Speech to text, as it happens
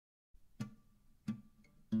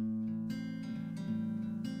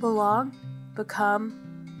belong,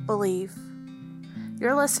 become, believe.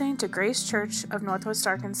 You're listening to Grace Church of Northwest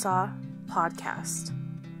Arkansas podcast.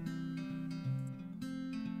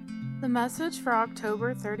 The message for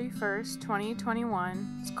October 31st,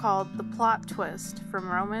 2021 is called The Plot Twist from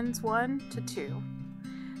Romans 1 to 2.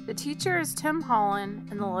 The teacher is Tim Holland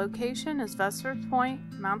and the location is Vesper Point,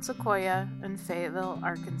 Mount Sequoia, and Fayetteville,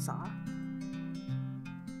 Arkansas.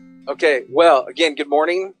 Okay, well, again, good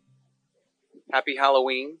morning. Happy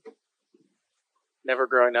Halloween. Never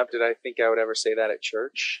growing up did I think I would ever say that at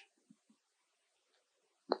church.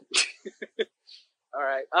 All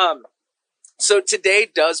right. So today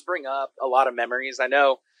does bring up a lot of memories. I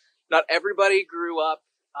know not everybody grew up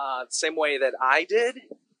the same way that I did.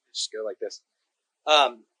 Just go like this.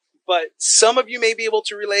 But some of you may be able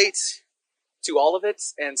to relate to all of it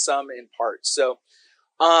and some in part. So,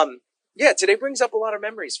 today brings up a lot of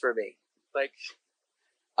memories for me. Like,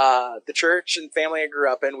 the church and family I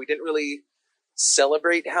grew up in, we didn't really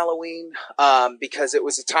celebrate Halloween, because it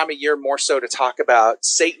was a time of year more so to talk about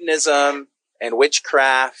Satanism and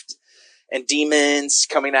witchcraft and demons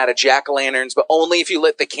coming out of jack-o'-lanterns, but only if you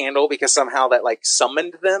lit the candle because somehow that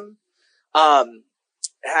summoned them.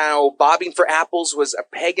 How bobbing for apples was a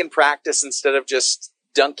pagan practice instead of just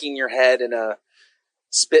dunking your head in a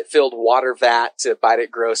spit-filled water vat to bite at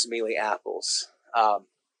gross, mealy apples.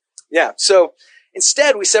 So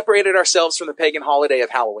instead we separated ourselves from the pagan holiday of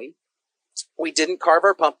Halloween. We didn't carve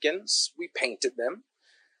our pumpkins, we painted them.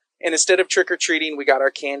 And instead of trick-or-treating, we got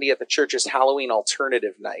our candy at the church's Halloween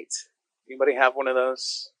alternative night. Anybody have one of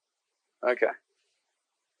those? Okay.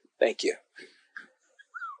 Thank you.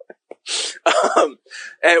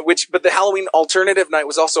 But the Halloween alternative night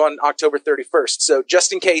was also on October 31st. So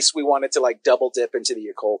just in case we wanted to double dip into the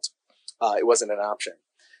occult, it wasn't an option.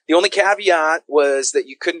 The only caveat was that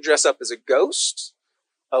you couldn't dress up as a ghost,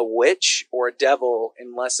 a witch, or a devil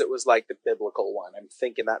unless it was the biblical one. I'm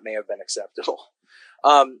thinking that may have been acceptable.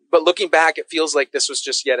 But looking back, it feels like this was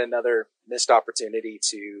just yet another missed opportunity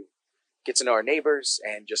to get to know our neighbors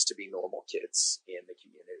and just to be normal kids in the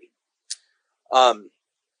community.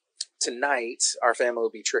 Tonight, our family will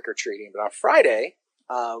be trick-or-treating, but on Friday,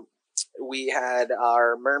 we had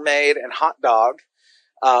our mermaid and hot dog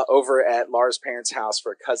over at Laura's parents' house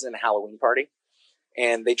for a cousin Halloween party.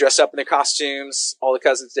 And they dressed up in their costumes. All the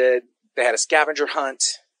cousins did. They had a scavenger hunt.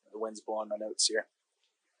 The wind's blowing my notes here.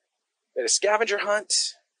 They had a scavenger hunt.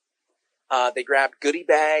 They grabbed goodie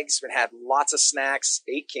bags and had lots of snacks,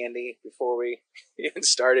 ate candy before we even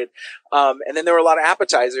started. And then there were a lot of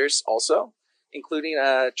appetizers also, including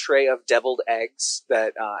a tray of deviled eggs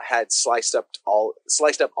that had sliced up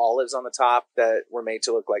olives on the top that were made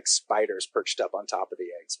to look like spiders perched up on top of the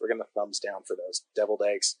eggs. We're going to thumbs down for those deviled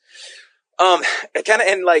eggs.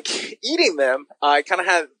 Eating them, I kind of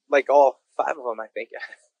had all 5 of them, I think.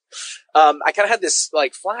 I kind of had this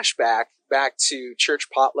flashback back to church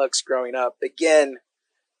potlucks growing up. Again,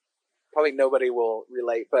 probably nobody will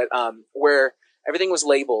relate, but where everything was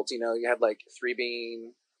labeled. You had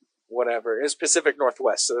 3-bean, whatever. It was Pacific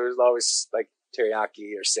Northwest, so there was always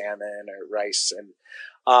teriyaki or salmon or rice,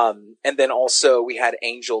 and then also we had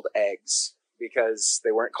angeled eggs because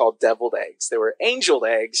they weren't called deviled eggs; they were angeled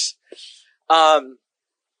eggs.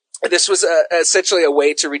 This was essentially a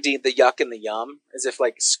way to redeem the yuck and the yum, as if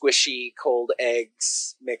squishy cold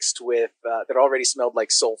eggs mixed with that already smelled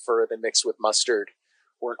like sulfur, then mixed with mustard,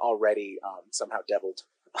 weren't already somehow deviled.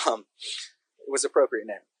 It was appropriate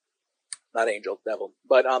name, not angel, deviled.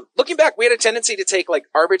 But looking back, we had a tendency to take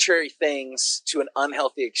arbitrary things to an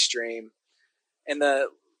unhealthy extreme, and the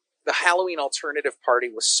Halloween alternative party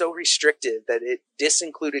was so restrictive that it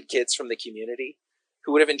disincluded kids from the community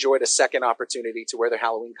who would have enjoyed a second opportunity to wear their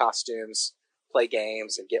Halloween costumes, play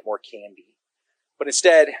games, and get more candy. But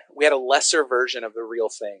instead, we had a lesser version of the real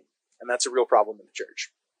thing, and that's a real problem in the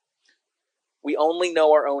church. We only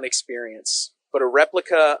know our own experience, but a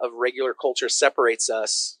replica of regular culture separates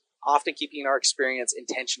us, often keeping our experience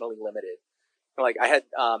intentionally limited. I had,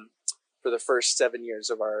 for the first 7 years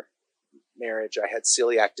of our marriage, I had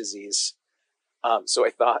celiac disease. So I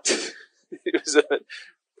thought it was a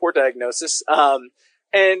poor diagnosis.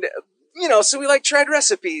 So we tried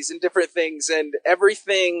recipes and different things, and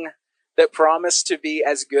everything that promised to be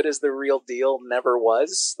as good as the real deal never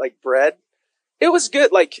was. Bread, it was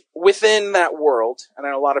good, within that world. And I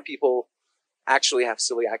know a lot of people actually have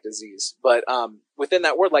celiac disease, but within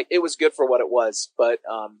that world, it was good for what it was, but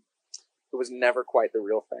it was never quite the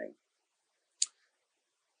real thing.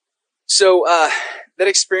 So that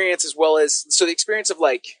experience, as well as the experience of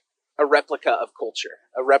a replica of culture,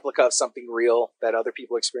 a replica of something real that other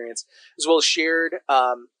people experience, as well as shared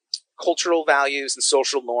cultural values and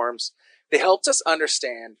social norms, They helped us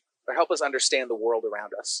understand, or help us understand the world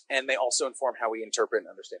around us, and they also inform how we interpret and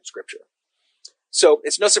understand Scripture. So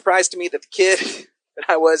it's no surprise to me that the kid that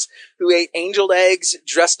I was who ate angel eggs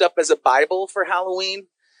dressed up as a Bible for Halloween.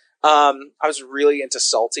 I was really into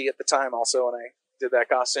salty at the time also when I did that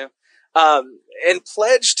costume. And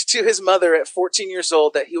pledged to his mother at 14 years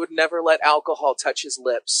old that he would never let alcohol touch his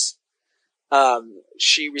lips.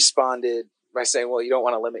 She responded by saying, well, you don't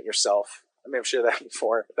want to limit yourself. I may have shared that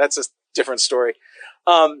before. That's a different story.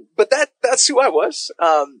 But that's who I was.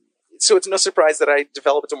 So it's no surprise that I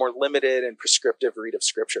developed a more limited and prescriptive read of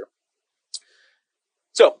Scripture.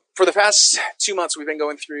 So for the past 2 months, we've been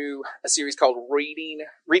going through a series called Reading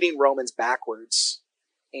Romans Backwards.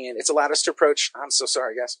 And it's allowed us to approach, I'm so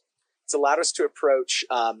sorry, guys. It's allowed us to approach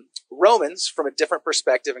Romans from a different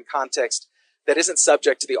perspective and context that isn't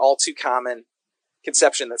subject to the all too common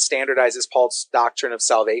conception that standardizes Paul's doctrine of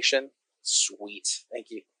salvation. Sweet. Thank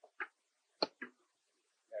you.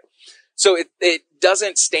 So it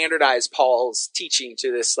doesn't standardize Paul's teaching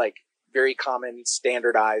to this like very common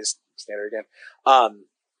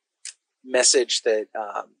message that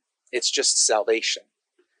it's just salvation.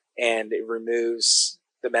 And it removes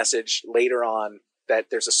the message later on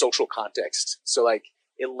that there's a social context. So like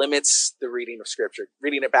it limits the reading of Scripture.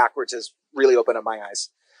 Reading it backwards has really opened up my eyes.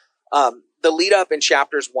 The lead up in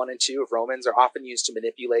chapters 1 and 2 of Romans are often used to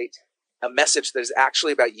manipulate a message that is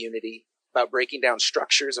actually about unity, about breaking down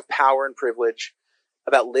structures of power and privilege,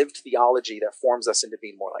 about lived theology that forms us into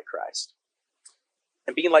being more like Christ.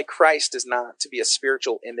 And being like Christ is not to be a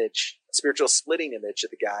spiritual image, a spiritual splitting image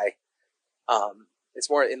of the guy. It's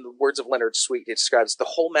more, in the words of Leonard Sweet, it describes the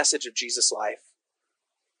whole message of Jesus' life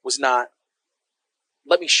was not,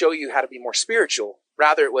 let me show you how to be more spiritual.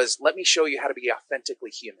 Rather, it was, let me show you how to be authentically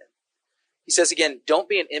human. He says again, don't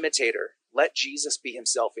be an imitator. Let Jesus be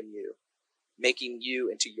himself in you, making you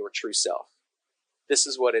into your true self. This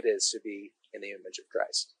is what it is to be in the image of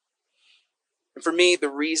Christ. And for me, the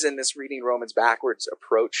reason this Reading Romans Backwards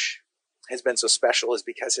approach has been so special is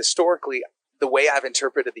because historically, the way I've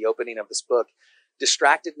interpreted the opening of this book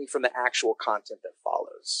distracted me from the actual content that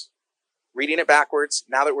follows. Reading it backwards,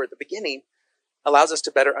 now that we're at the beginning, allows us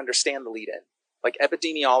to better understand the lead-in. Like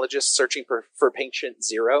epidemiologists searching for patient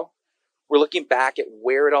zero, we're looking back at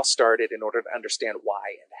where it all started in order to understand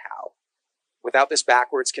why and how. Without this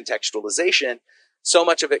backwards contextualization, so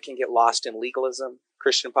much of it can get lost in legalism,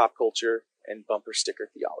 Christian pop culture, and bumper sticker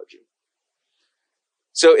theology.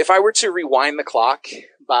 So if I were to rewind the clock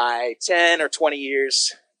by 10 or 20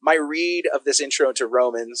 years, my read of this intro to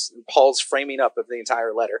Romans and Paul's framing up of the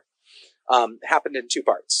entire letter happened in 2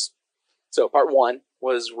 parts. So part 1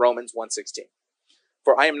 was Romans 1:16.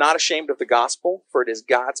 For I am not ashamed of the gospel, for it is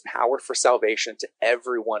God's power for salvation to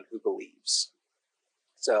everyone who believes.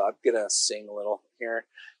 So I'm going to sing a little here.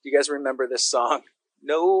 Do you guys remember this song?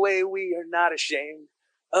 No way we are not ashamed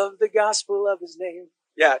of the gospel of his name.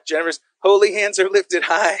 Yeah, Jennifer's holy hands are lifted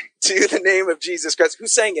high to the name of Jesus Christ. Who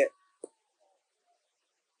sang it?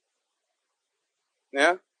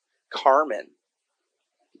 Yeah? Carmen.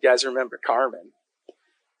 You guys remember Carmen?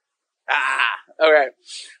 Okay.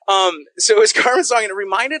 So it was Carmen's song, and it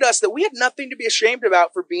reminded us that we had nothing to be ashamed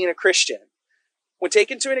about for being a Christian. When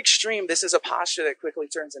taken to an extreme, this is a posture that quickly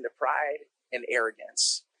turns into pride and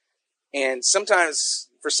arrogance. And sometimes,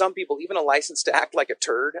 for some people, even a license to act like a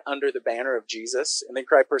turd under the banner of Jesus, and then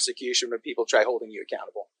cry persecution when people try holding you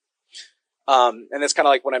accountable. And that's kind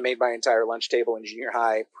of like when I made my entire lunch table in junior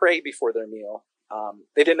high pray before their meal.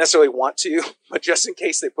 They didn't necessarily want to, but just in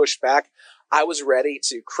case they pushed back, I was ready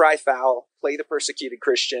to cry foul, play the persecuted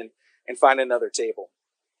Christian, and find another table.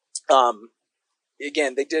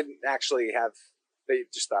 Again, they didn't actually they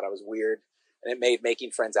just thought I was weird, and it made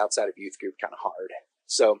making friends outside of youth group kind of hard.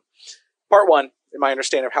 So part 1, in my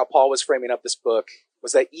understanding of how Paul was framing up this book,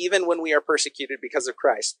 was that even when we are persecuted because of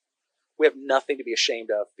Christ, we have nothing to be ashamed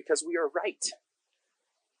of because we are right.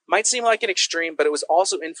 Might seem like an extreme, but it was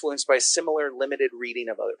also influenced by a similar limited reading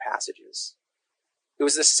of other passages. It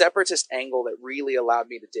was this separatist angle that really allowed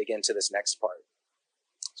me to dig into this next part.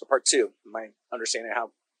 So part 2, my understanding of how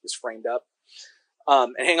it was framed up.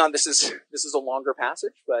 And hang on, this is a longer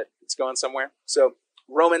passage, but it's going somewhere. So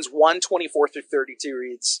Romans 1:24-32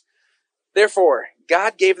 reads, Therefore,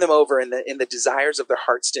 God gave them over in the desires of their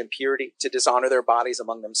hearts to impurity, to dishonor their bodies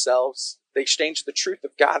among themselves. They exchanged the truth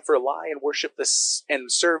of God for a lie and worshiped this and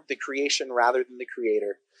served the creation rather than the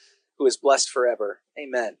Creator, who is blessed forever.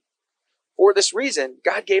 Amen. For this reason,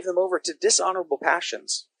 God gave them over to dishonorable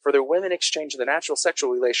passions. For their women exchanged their natural sexual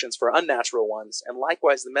relations for unnatural ones, and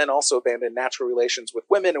likewise the men also abandoned natural relations with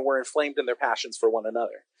women and were inflamed in their passions for one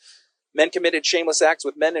another. Men committed shameless acts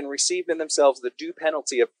with men and received in themselves the due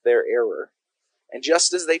penalty of their error. And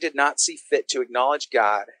just as they did not see fit to acknowledge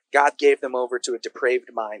God, God gave them over to a depraved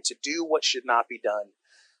mind to do what should not be done.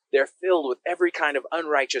 They are filled with every kind of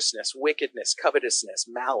unrighteousness, wickedness, covetousness,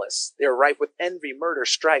 malice. They are rife with envy, murder,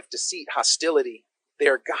 strife, deceit, hostility. They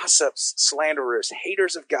are gossips, slanderers,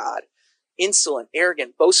 haters of God, insolent,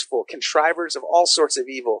 arrogant, boastful, contrivers of all sorts of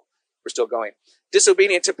evil. We're still going.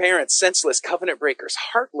 Disobedient to parents, senseless, covenant breakers,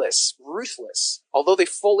 heartless, ruthless. Although they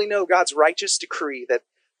fully know God's righteous decree that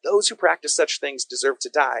those who practice such things deserve to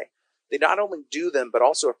die, they not only do them, but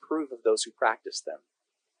also approve of those who practice them.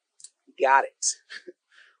 Got it.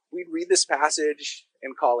 We'd read this passage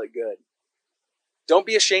and call it good. Don't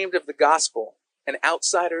be ashamed of the gospel, and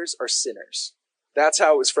outsiders are sinners. That's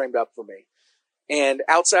how it was framed up for me. And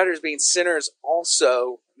outsiders being sinners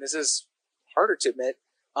also, and this is harder to admit,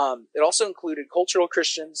 it also included cultural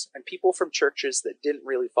Christians and people from churches that didn't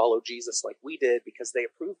really follow Jesus like we did because they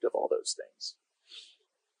approved of all those things.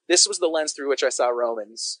 This was the lens through which I saw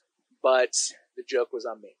Romans, but the joke was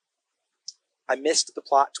on me. I missed the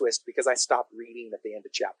plot twist because I stopped reading at the end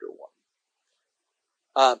of chapter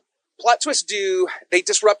 1. Plot twists they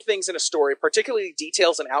disrupt things in a story, particularly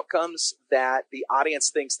details and outcomes that the audience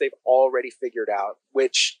thinks they've already figured out,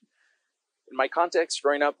 which, in my context,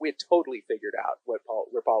 growing up, we had totally figured out where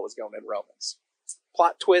Paul was going in Romans.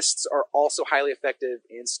 Plot twists are also highly effective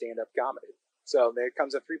in stand-up comedy. So there it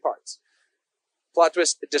comes in 3 parts. Plot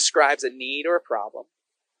twist describes a need or a problem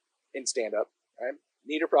in stand-up, right?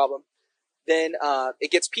 Need or problem. Then it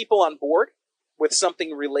gets people on board with something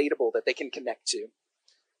relatable that they can connect to.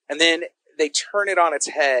 And then they turn it on its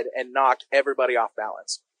head and knock everybody off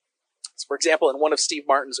balance. So for example, in one of Steve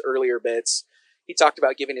Martin's earlier bits, he talked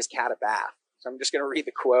about giving his cat a bath. So I'm just going to read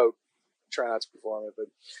the quote. Try not to perform it,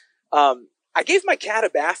 but I gave my cat a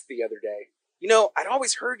bath the other day. You know, I'd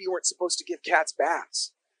always heard you weren't supposed to give cats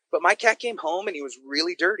baths, but my cat came home and he was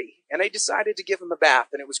really dirty, and I decided to give him a bath,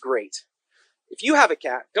 and it was great. If you have a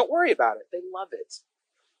cat, don't worry about it. They love it.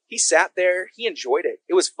 He sat there. He enjoyed it.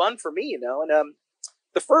 It was fun for me, and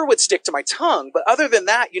the fur would stick to my tongue, but other than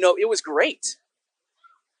that, it was great.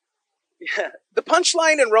 Yeah. The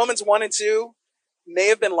punchline in Romans 1 and 2 may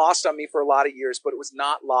have been lost on me for a lot of years, but it was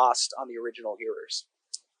not lost on the original hearers.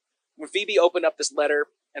 When Phoebe opened up this letter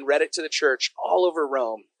and read it to the church all over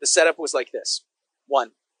Rome, the setup was like this.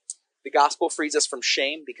 1, the gospel frees us from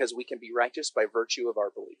shame because we can be righteous by virtue of our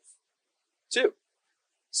belief. 2,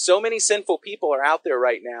 so many sinful people are out there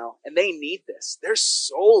right now, and they need this. Their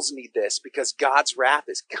souls need this because God's wrath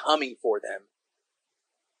is coming for them.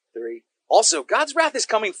 3, also, God's wrath is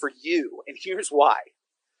coming for you, and here's why.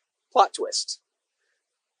 Plot twist.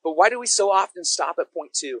 But why do we so often stop at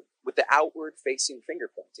point 2 with the outward-facing finger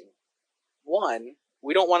pointing? 1,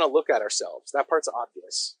 we don't want to look at ourselves. That part's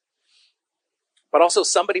obvious. But also,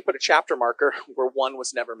 somebody put a chapter marker where 1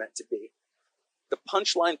 was never meant to be. The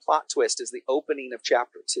punchline plot twist is the opening of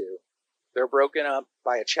chapter 2. They're broken up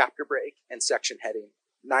by a chapter break and section heading,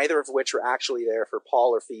 neither of which were actually there for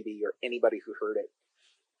Paul or Phoebe or anybody who heard it.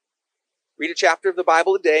 Read a chapter of the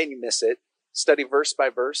Bible a day and you miss it. Study verse by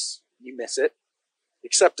verse, you miss it.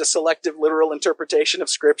 Accept a selective literal interpretation of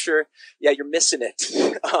Scripture, yeah, you're missing it.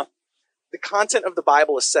 The content of the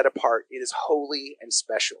Bible is set apart. It is holy and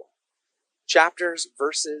special. Chapters,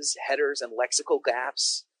 verses, headers, and lexical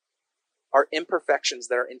gaps are imperfections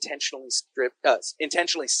that are intentionally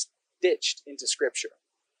stitched into Scripture.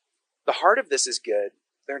 The heart of this is good.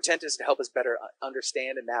 Their intent is to help us better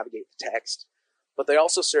understand and navigate the text, but they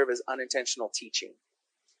also serve as unintentional teaching.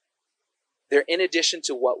 They're in addition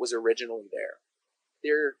to what was originally there.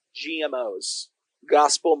 They're GMOs,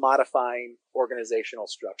 gospel-modifying organizational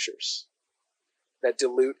structures that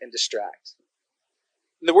dilute and distract.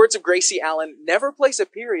 In the words of Gracie Allen, never place a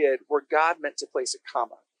period where God meant to place a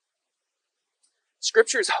comma.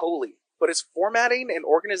 Scripture is holy, but its formatting and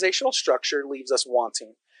organizational structure leaves us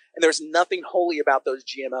wanting. And there's nothing holy about those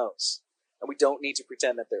GMOs. And we don't need to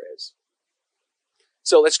pretend that there is.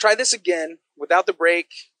 So let's try this again without the break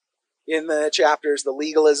in the chapters, the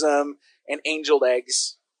legalism and angeled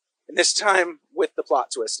eggs. And this time with the plot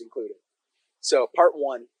twist included. So part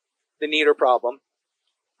 1, the need or problem.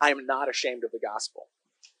 I am not ashamed of the gospel.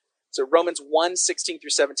 So Romans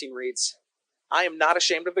 1:16-17 reads, I am not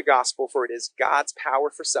ashamed of the gospel, for it is God's power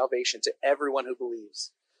for salvation to everyone who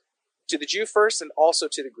believes. To the Jew first and also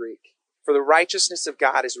to the Greek. For the righteousness of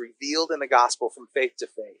God is revealed in the gospel from faith to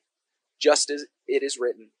faith. Just as it is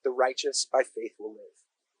written, the righteous by faith will live.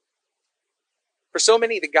 For so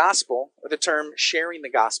many, the gospel, or the term sharing the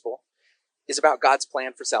gospel, is about God's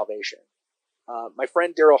plan for salvation. My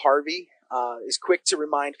friend Daryl Harvey is quick to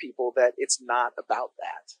remind people that it's not about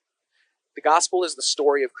that. The gospel is the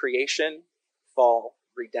story of creation, fall,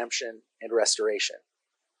 redemption, and restoration.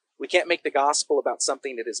 We can't make the gospel about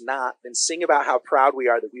something it is not, then sing about how proud we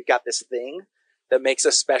are that we've got this thing that makes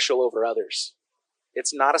us special over others.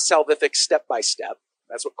 It's not a salvific step-by-step.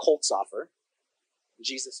 That's what cults offer.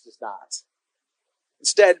 Jesus does not.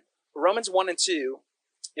 Instead, in Romans 1 and 2,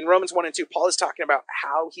 Paul is talking about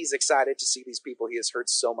how he's excited to see these people he has heard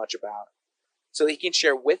so much about, so that he can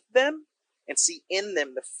share with them and see in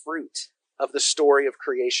them the fruit of the story of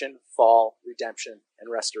creation, fall, redemption, and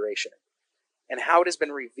restoration, and how it has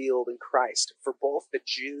been revealed in Christ for both the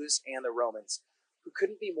Jews and the Romans, who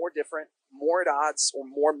couldn't be more different, more at odds, or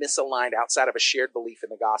more misaligned outside of a shared belief in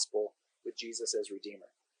the gospel with Jesus as Redeemer.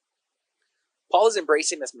 Paul is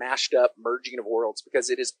embracing this mashed up merging of worlds because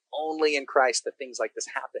it is only in Christ that things like this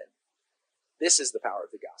happen. This is the power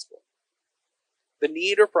of the gospel. The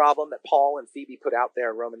need or problem that Paul and Phoebe put out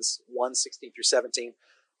there in Romans 1:16 through 17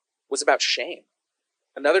 was about shame.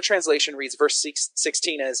 Another translation reads verse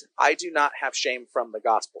 16 as, I do not have shame from the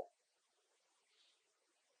gospel.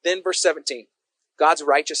 Then verse 17, God's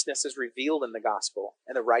righteousness is revealed in the gospel,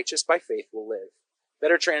 and the righteous by faith will live.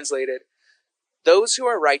 Better translated, those who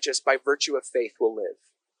are righteous by virtue of faith will live.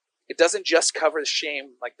 It doesn't just cover the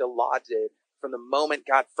shame like the law did from the moment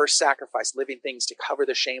God first sacrificed living things to cover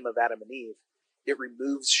the shame of Adam and Eve. It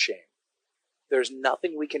removes shame. There's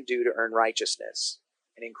nothing we can do to earn righteousness,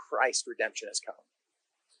 and in Christ redemption has come.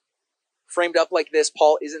 Framed up like this,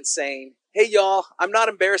 Paul isn't saying, hey y'all, I'm not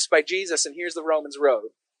embarrassed by Jesus and here's the Romans road.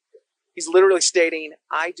 He's literally stating,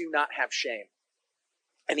 I do not have shame.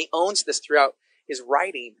 And he owns this throughout his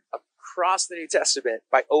writing across the New Testament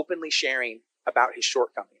by openly sharing about his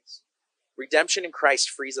shortcomings. Redemption in Christ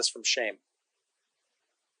frees us from shame.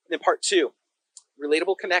 And then part 2,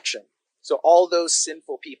 relatable connection. So all those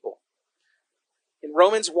sinful people. In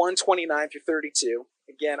Romans 1:29 through 32,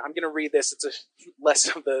 again, I'm going to read this. It's less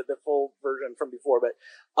of the full version from before, but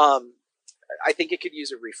I think it could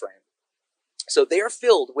use a reframe. So they are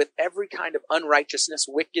filled with every kind of unrighteousness,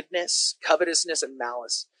 wickedness, covetousness, and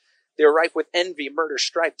malice. They are rife with envy, murder,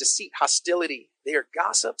 strife, deceit, hostility. They are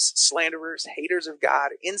gossips, slanderers, haters of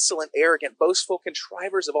God, insolent, arrogant, boastful,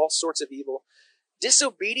 contrivers of all sorts of evil,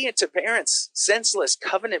 disobedient to parents, senseless,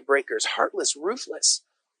 covenant breakers, heartless, ruthless.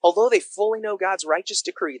 Although they fully know God's righteous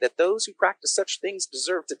decree that those who practice such things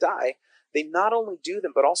deserve to die, they not only do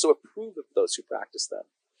them, but also approve of those who practice them.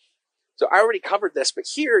 So I already covered this, but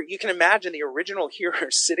here you can imagine the original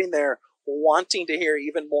hearers sitting there wanting to hear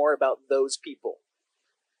even more about those people.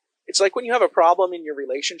 It's like when you have a problem in your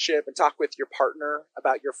relationship and talk with your partner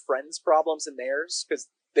about your friend's problems and theirs, because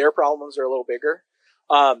their problems are a little bigger.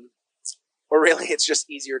 Or really, it's just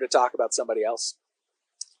easier to talk about somebody else.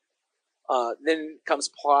 Then comes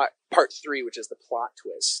part 3, which is the plot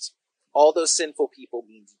twist. All those sinful people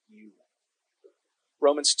means you.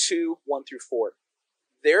 Romans 2:1 through 4.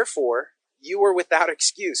 Therefore, you are without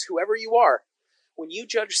excuse, whoever you are, when you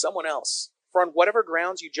judge someone else. For on whatever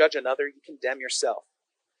grounds you judge another, you condemn yourself.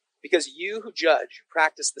 Because you who judge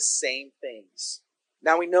practice the same things.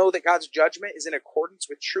 Now we know that God's judgment is in accordance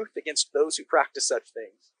with truth against those who practice such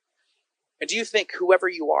things. And do you think, whoever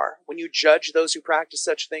you are, when you judge those who practice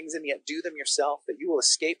such things and yet do them yourself, that you will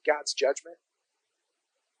escape God's judgment?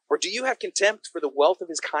 Or do you have contempt for the wealth of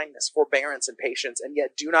his kindness, forbearance, and patience, and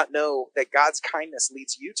yet do not know that God's kindness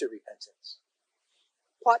leads you to repentance?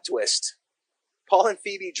 Plot twist. Paul and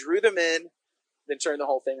Phoebe drew them in, then turned the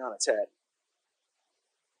whole thing on its head.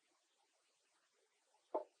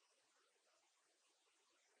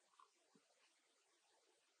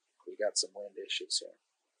 We got some wind issues here.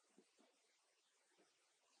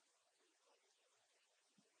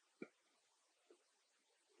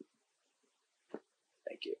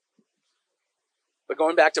 Thank you. But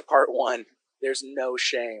going back to part 1, there's no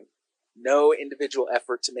shame, no individual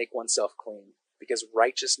effort to make oneself clean, because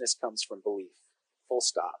righteousness comes from belief. Full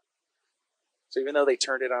stop. So even though they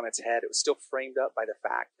turned it on its head, it was still framed up by the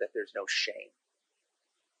fact that there's no shame.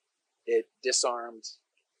 It disarmed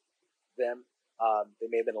them. They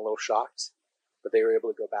may have been a little shocked, but they were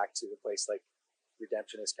able to go back to the place like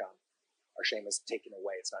redemption has come. Our shame is taken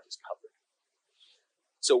away. It's not just covered.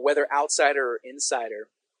 So whether outsider or insider,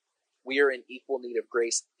 we are in equal need of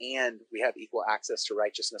grace, and we have equal access to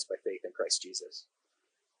righteousness by faith in Christ Jesus.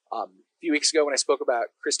 A few weeks ago when I spoke about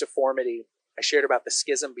Christoformity, I shared about the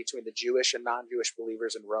schism between the Jewish and non-Jewish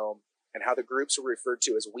believers in Rome, and how the groups were referred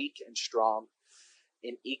to as weak and strong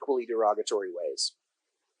in equally derogatory ways.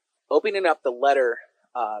 Opening up the letter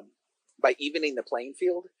by evening the playing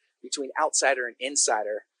field between outsider and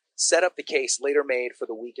insider set up the case later made for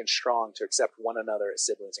the weak and strong to accept one another as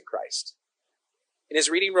siblings in Christ. In his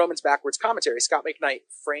Reading Romans Backwards commentary, Scott McKnight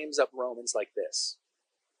frames up Romans like this.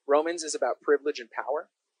 Romans is about privilege and power.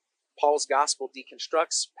 Paul's gospel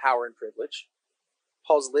deconstructs power and privilege.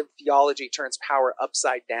 Paul's lived theology turns power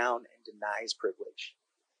upside down and denies privilege.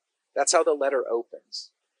 That's how the letter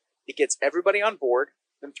opens. It gets everybody on board,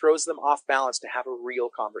 then throws them off balance to have a real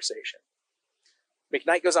conversation.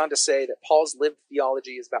 McKnight goes on to say that Paul's lived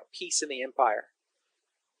theology is about peace in the empire,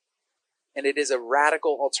 and it is a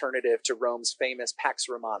radical alternative to Rome's famous Pax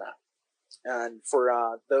Romana. And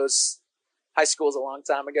for those, high school is a long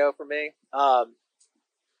time ago for me.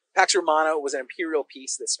 Pax Romana was an imperial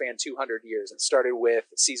peace that spanned 200 years and started with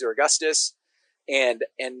Caesar Augustus and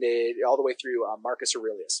ended all the way through Marcus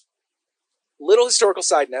Aurelius. Little historical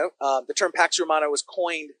side note, the term Pax Romana was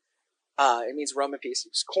coined, it means Roman peace.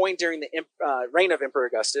 It was coined during the reign of Emperor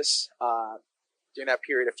Augustus. During that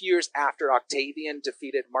period, a few years after Octavian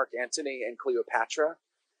defeated Mark Antony and Cleopatra,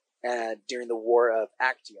 and during the War of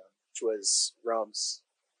Actium, which was Rome's,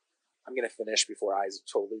 I'm going to finish before eyes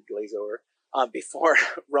totally glaze over, before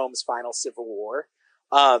Rome's final civil war.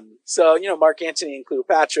 So, Mark Antony and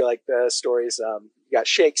Cleopatra, like the stories, you got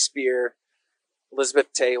Shakespeare,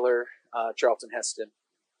 Elizabeth Taylor, Charlton Heston,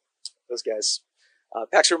 those guys.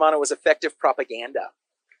 Pax Romana was effective propaganda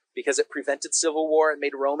because it prevented civil war and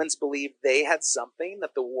made Romans believe they had something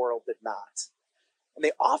that the world did not. And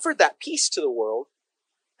they offered that peace to the world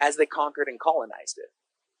as they conquered and colonized it.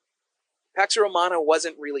 Pax Romana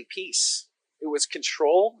wasn't really peace. It was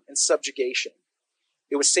control and subjugation.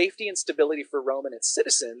 It was safety and stability for Rome and its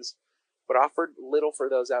citizens, but offered little for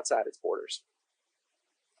those outside its borders.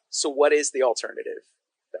 So what is the alternative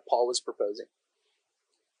that Paul was proposing?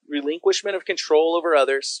 Relinquishment of control over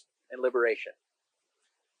others and liberation.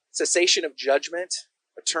 Cessation of judgment,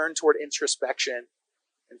 a turn toward introspection,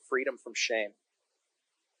 and freedom from shame.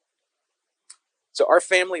 So our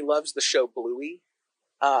family loves the show Bluey.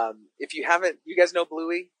 If you haven't, you guys know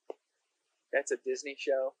Bluey? That's a Disney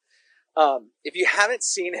show. If you haven't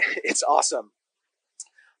seen it, it's awesome.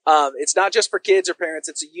 It's not just for kids or parents.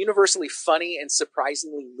 It's a universally funny and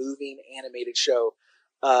surprisingly moving animated show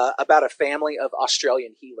about a family of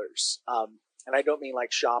Australian healers. And I don't mean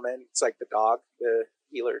like shaman. It's like the dog, the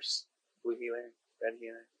healers, blue healer, red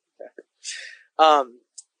healer.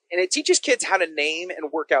 And it teaches kids how to name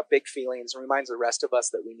and work out big feelings and reminds the rest of us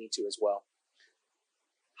that we need to as well.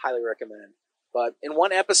 Highly recommend. But in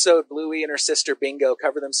one episode, Bluey and her sister Bingo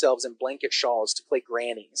cover themselves in blanket shawls to play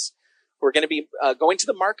grannies. We're going to be going to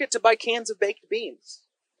the market to buy cans of baked beans.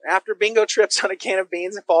 After Bingo trips on a can of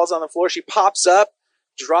beans and falls on the floor, she pops up,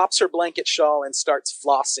 drops her blanket shawl, and starts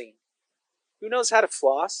flossing. Who knows how to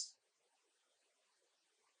floss?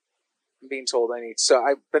 I'm being told I need. So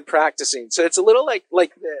I've been practicing. So it's a little like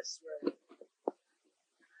this. Right?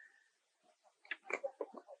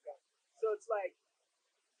 So it's like.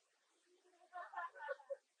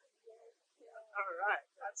 All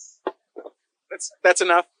right, that's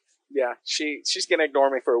enough. Yeah, she's gonna ignore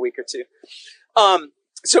me for a week or two.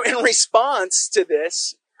 So in response to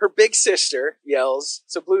this, her big sister yells.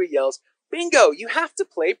 So Bluey yells, "Bingo! You have to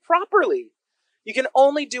play properly. You can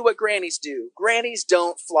only do what grannies do. Grannies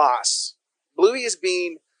don't floss." Bluey is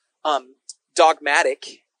being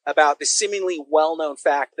dogmatic about the seemingly well-known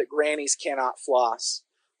fact that grannies cannot floss,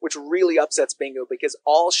 which really upsets Bingo because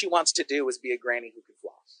all she wants to do is be a granny who can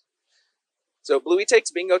floss. So Bluey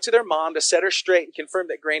takes Bingo to their mom to set her straight and confirm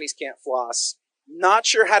that grannies can't floss. Not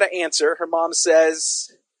sure how to answer. Her mom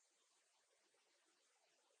says,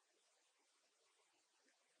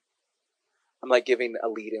 I'm like giving a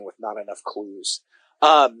lead in with not enough clues.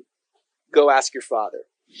 Go ask your father.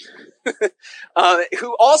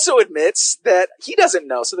 Who also admits that he doesn't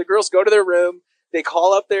know. So the girls go to their room. They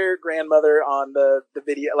call up their grandmother on the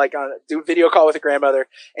video, do a video call with the grandmother.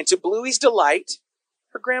 And to Bluey's delight,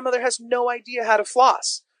 her grandmother has no idea how to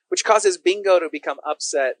floss, which causes Bingo to become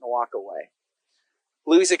upset and walk away.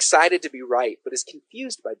 Bluey's excited to be right, but is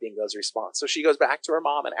confused by Bingo's response. So she goes back to her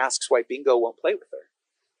mom and asks why Bingo won't play with her.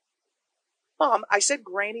 Mom, I said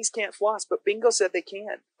grannies can't floss, but Bingo said they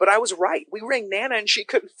can. But I was right. We rang Nana and she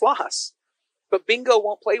couldn't floss. But Bingo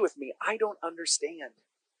won't play with me. I don't understand.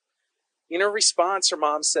 In her response, her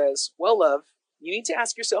mom says, well, love, you need to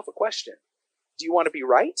ask yourself a question. Do you want to be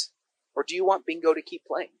right? Or do you want Bingo to keep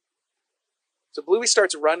playing? So Bluey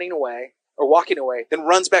starts running away, or walking away, then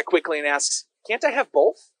runs back quickly and asks, can't I have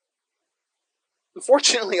both?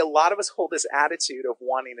 Unfortunately, a lot of us hold this attitude of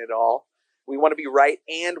wanting it all. We want to be right,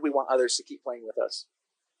 and we want others to keep playing with us.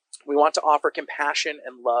 We want to offer compassion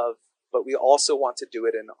and love, but we also want to do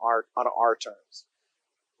it on our terms,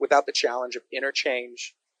 without the challenge of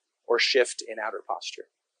interchange or shift in outer posture.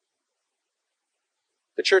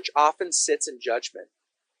 The church often sits in judgment,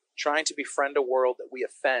 trying to befriend a world that we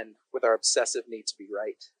offend with our obsessive need to be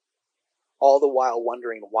right, all the while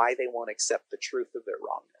wondering why they won't accept the truth of their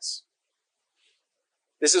wrongness.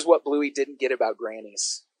 This is what Bluey didn't get about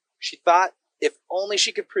grannies. She thought if only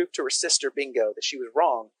she could prove to her sister Bingo that she was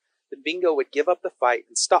wrong, then Bingo would give up the fight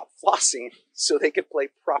and stop flossing so they could play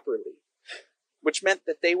properly, which meant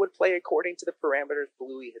that they would play according to the parameters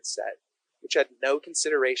Bluey had set, which had no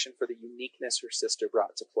consideration for the uniqueness her sister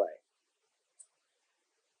brought to play.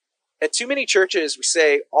 At too many churches, we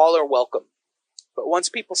say all are welcome, but once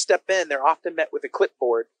people step in, they're often met with a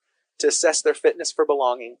clipboard to assess their fitness for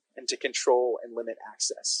belonging and to control and limit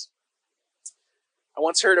access. I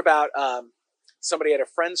once heard about somebody at a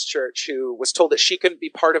friend's church who was told that she couldn't be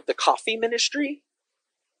part of the coffee ministry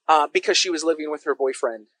because she was living with her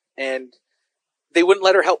boyfriend, and they wouldn't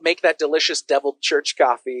let her help make that delicious deviled church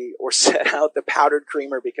coffee or set out the powdered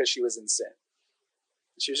creamer because she was in sin.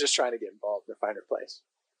 She was just trying to get involved and find her place.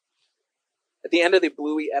 At the end of the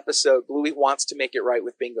Bluey episode, Bluey wants to make it right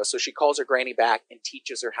with Bingo, so she calls her granny back and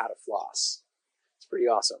teaches her how to floss. It's pretty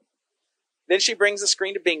awesome. Then she brings the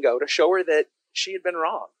screen to Bingo to show her that she had been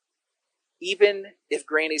wrong. Even if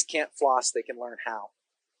grannies can't floss, they can learn how.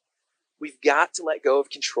 We've got to let go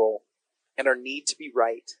of control and our need to be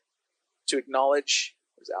right, to acknowledge,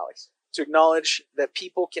 where's Alex? To acknowledge that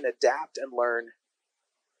people can adapt and learn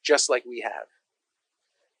just like we have.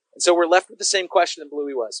 And so we're left with the same question that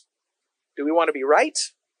Bluey was. Do we want to be right,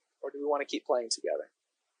 or do we want to keep playing together?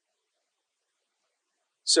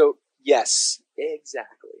 So, yes,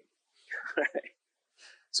 exactly. All right.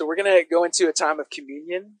 So we're going to go into a time of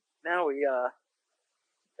communion now.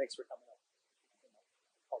 Thanks for coming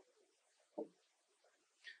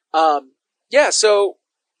up. So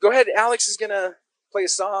go ahead. Alex is going to play a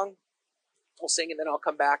song. We'll sing, and then I'll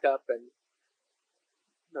come back up and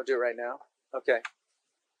no, do it right now. Okay.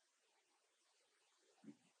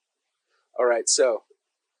 All right, so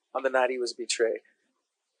on the night he was betrayed,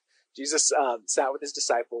 Jesus sat with his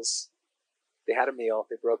disciples. They had a meal.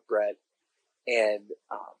 They broke bread. And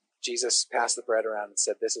Jesus passed the bread around and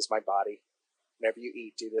said, "This is my body. Whenever you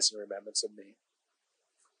eat, do this in remembrance of me."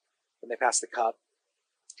 Then they passed the cup,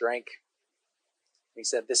 drank. And he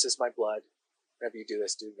said, "This is my blood. Whenever you do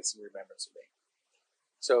this in remembrance of me."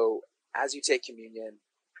 So as you take communion,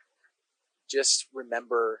 just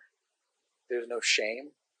remember there's no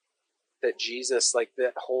shame. That Jesus, like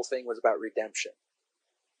that whole thing was about redemption.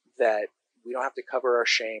 That we don't have to cover our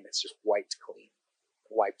shame. It's just wiped clean,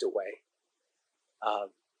 wiped away.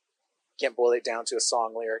 Can't boil it down to a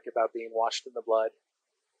song lyric about being washed in the blood,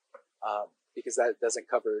 because that doesn't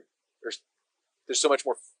cover. There's so much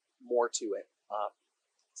more to it.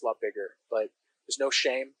 It's a lot bigger, but there's no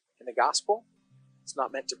shame in the gospel. It's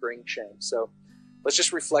not meant to bring shame. So let's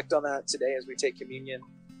just reflect on that today as we take communion.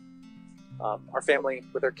 Our family,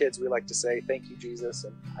 with our kids, we like to say, "Thank you, Jesus,"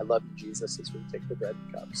 and "I love you, Jesus," as we take the bread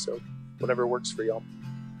and cup. So whatever works for y'all.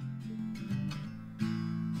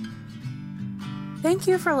 Thank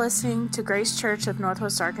you for listening to Grace Church of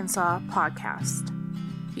Northwest Arkansas podcast.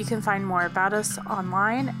 You can find more about us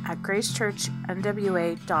online at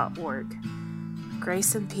gracechurchnwa.org.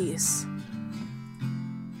 Grace and peace.